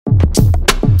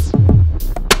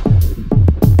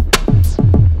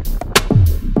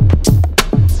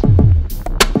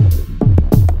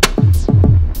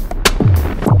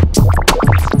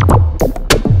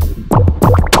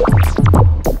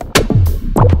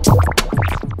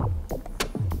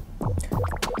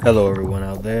Hello everyone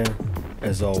out there.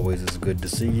 As always, it's good to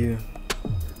see you.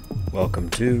 Welcome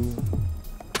to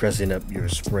Dressing Up Your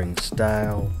Spring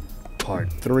Style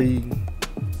Part 3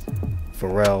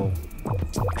 Pharrell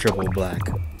Triple Black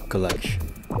Collection.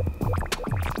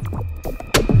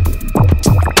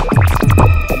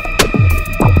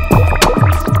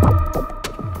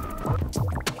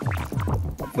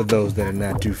 For those that are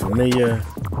not too familiar,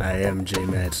 I am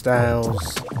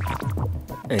JMADDD,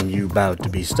 and you about to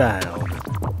be styled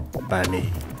by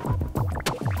me.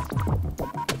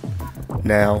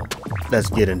 Now, let's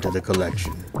get into the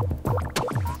collection.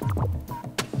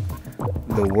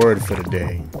 The word for the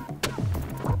day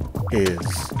is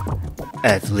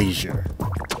athleisure.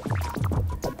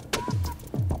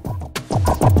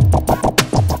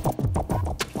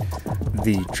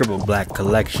 The Triple Black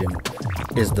Collection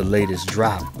is the latest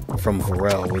drop from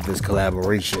Pharrell with his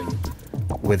collaboration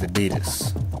with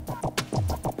Adidas.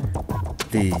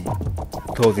 The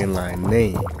clothing line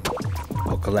name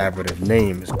or collaborative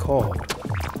name is called,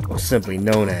 or simply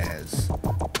known as,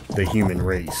 the human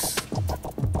race.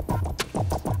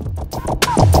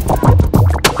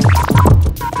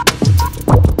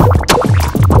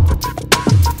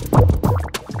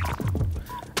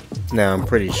 Now, I'm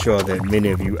pretty sure that many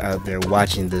of you out there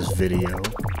watching this video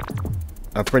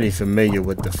are pretty familiar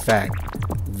with the fact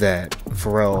that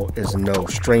Pharrell is no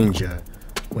stranger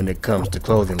when it comes to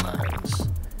clothing lines.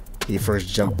 He first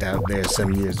jumped out there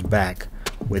some years back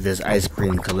with his ice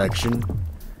cream collection,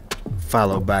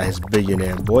 followed by his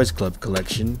Billionaire Boys Club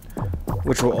collection,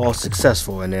 which were all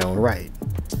successful in their own right.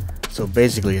 So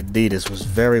basically, Adidas was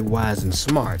very wise and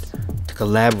smart to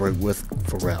collaborate with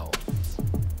Pharrell,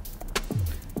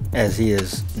 as he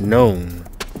is known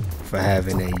for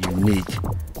having a unique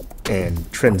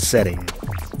and trend-setting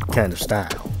kind of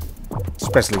style,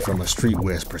 especially from a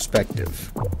streetwear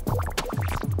perspective.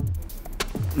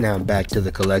 Now back to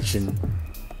the collection,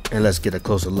 and let's get a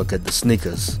closer look at the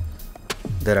sneakers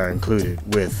that are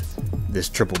included with this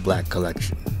Triple Black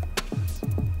collection.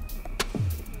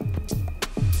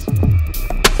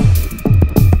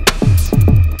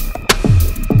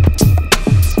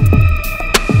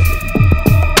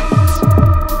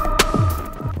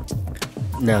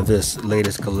 Now, this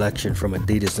latest collection from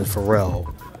Adidas and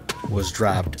Pharrell was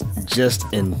dropped just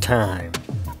in time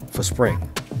for spring.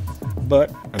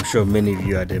 But I'm sure many of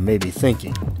you out there may be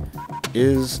thinking,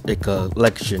 is a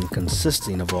collection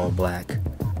consisting of all black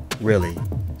really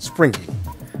springy?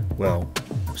 Well,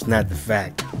 it's not the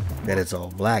fact that it's all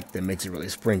black that makes it really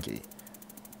springy.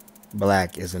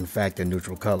 Black is in fact a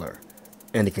neutral color,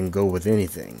 and it can go with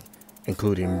anything,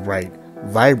 including bright,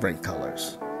 vibrant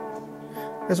colors,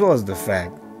 as well as the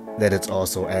fact that it's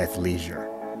also athleisure,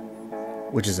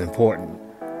 which is important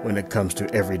when it comes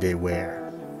to everyday wear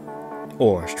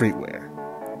or streetwear.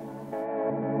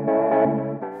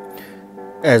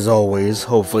 As always,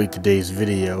 hopefully today's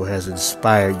video has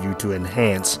inspired you to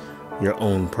enhance your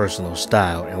own personal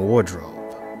style and wardrobe.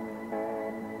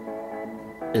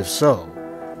 If so,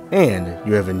 and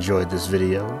you have enjoyed this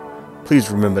video, please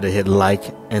remember to hit like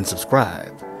and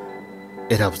subscribe.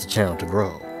 It helps the channel to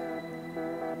grow.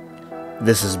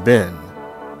 This has been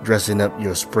Dressing Up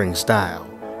Your Spring Style,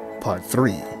 Part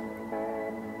 3,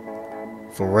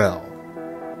 Pharrell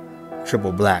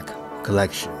Triple Black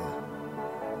Collection.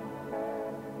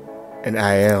 And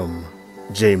I am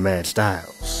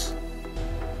JMADDD.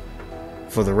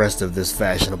 For the rest of this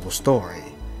fashionable story,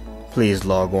 please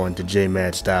log on to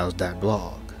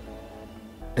jmadddstyles.blog.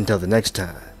 Until the next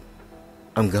time,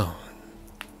 I'm gone.